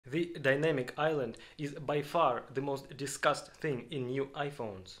The dynamic island is by far the most discussed thing in new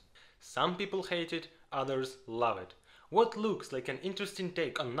iPhones. Some people hate it, others love it. What looks like an interesting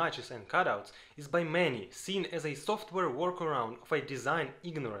take on notches and cutouts is by many seen as a software workaround of a design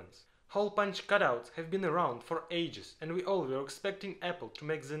ignorance. Hole punch cutouts have been around for ages, and we all were expecting Apple to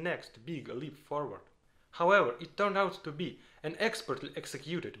make the next big leap forward. However, it turned out to be an expertly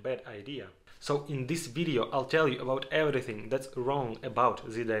executed bad idea. So in this video I'll tell you about everything that's wrong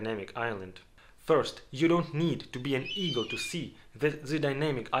about the dynamic island. First, you don't need to be an eagle to see that the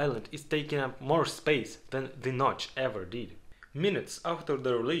dynamic island is taking up more space than the notch ever did. Minutes after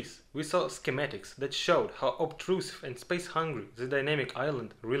the release, we saw schematics that showed how obtrusive and space-hungry the dynamic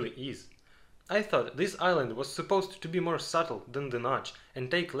island really is. I thought this island was supposed to be more subtle than the notch and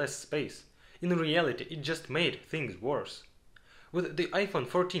take less space. In reality, it just made things worse. With the iPhone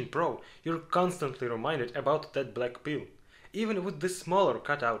 14 Pro, you're constantly reminded about that black pill. Even with the smaller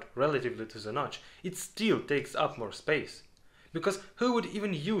cutout relatively to the notch, it still takes up more space. Because who would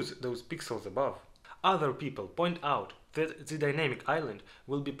even use those pixels above? Other people point out that the dynamic island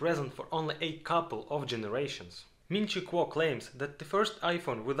will be present for only a couple of generations. Min-Chi Kuo claims that the first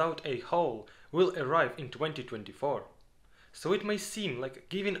iPhone without a hole will arrive in 2024. So it may seem like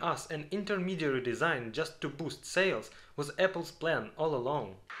giving us an intermediary design just to boost sales was Apple's plan all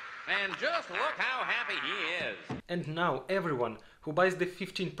along. And just look how happy he is! And now everyone who buys the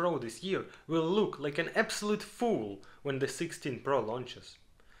 15 Pro this year will look like an absolute fool when the 16 Pro launches.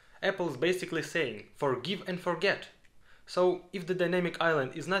 Apple's basically saying, forgive and forget. So if the dynamic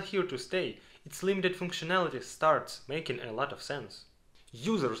island is not here to stay, its limited functionality starts making a lot of sense.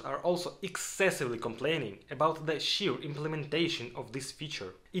 Users are also excessively complaining about the sheer implementation of this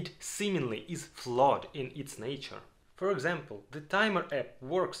feature. It seemingly is flawed in its nature. For example, the timer app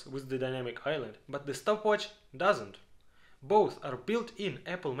works with the dynamic island, but the stopwatch doesn't. Both are built-in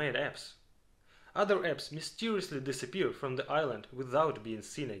Apple-made apps. Other apps mysteriously disappear from the island without being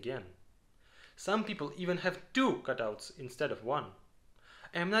seen again. Some people even have two cutouts instead of one.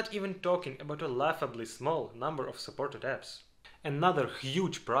 I am not even talking about a laughably small number of supported apps. Another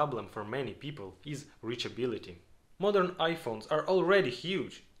huge problem for many people is reachability. Modern iPhones are already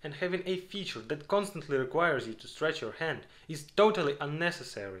huge, and having a feature that constantly requires you to stretch your hand is totally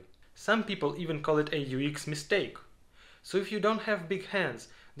unnecessary. Some people even call it a UX mistake. So if you don't have big hands,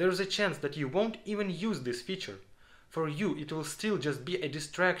 there's a chance that you won't even use this feature. For you, it will still just be a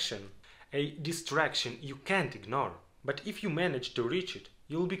distraction. A distraction you can't ignore. But if you manage to reach it,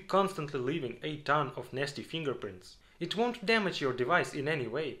 you'll be constantly leaving a ton of nasty fingerprints. It won't damage your device in any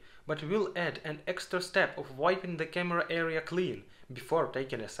way, but will add an extra step of wiping the camera area clean before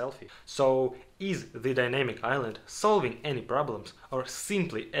taking a selfie. So, is the dynamic island solving any problems or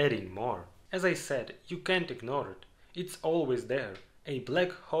simply adding more? As I said, you can't ignore it. It's always there, a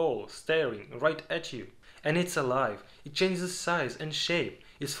black hole staring right at you. And it's alive, it changes size and shape,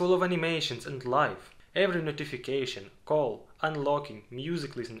 is full of animations and life. Every notification, call, unlocking,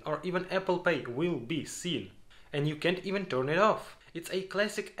 music listen or even Apple Pay will be seen. And you can't even turn it off. It's a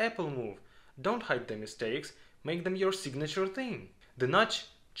classic Apple move. Don't hide the mistakes, make them your signature thing. The notch?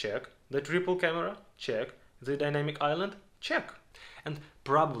 Check. The triple camera? Check. The dynamic island? Check. And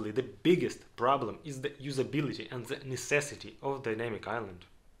probably the biggest problem is the usability and the necessity of dynamic island.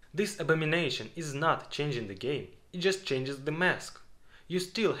 This abomination is not changing the game, it just changes the mask. You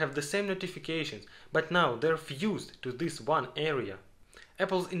still have the same notifications, but now they're fused to this one area.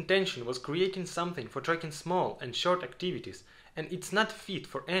 Apple's intention was creating something for tracking small and short activities, and it's not fit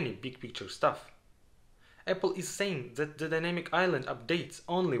for any big picture stuff. Apple is saying that the dynamic island updates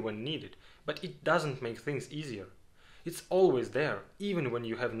only when needed, but it doesn't make things easier. It's always there, even when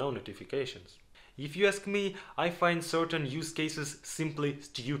you have no notifications. If you ask me, I find certain use cases simply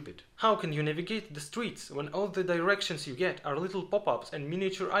stupid. How can you navigate the streets when all the directions you get are little pop-ups and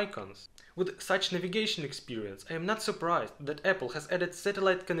miniature icons? With such navigation experience, I am not surprised that Apple has added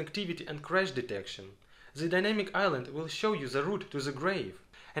satellite connectivity and crash detection. The dynamic island will show you the route to the grave.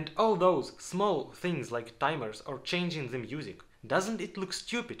 And all those small things like timers or changing the music, doesn't it look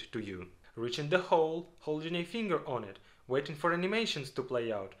stupid to you? Reaching the hole, holding a finger on it, waiting for animations to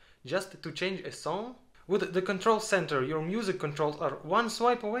play out, just to change a song? With the control center, your music controls are one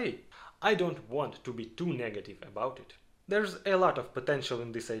swipe away. I don't want to be too negative about it. There's a lot of potential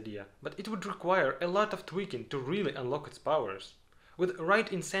in this idea, but it would require a lot of tweaking to really unlock its powers. With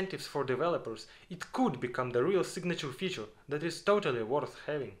right incentives for developers, it could become the real signature feature that is totally worth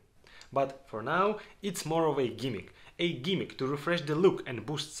having. But for now, it's more of a gimmick to refresh the look and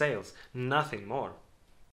boost sales, nothing more.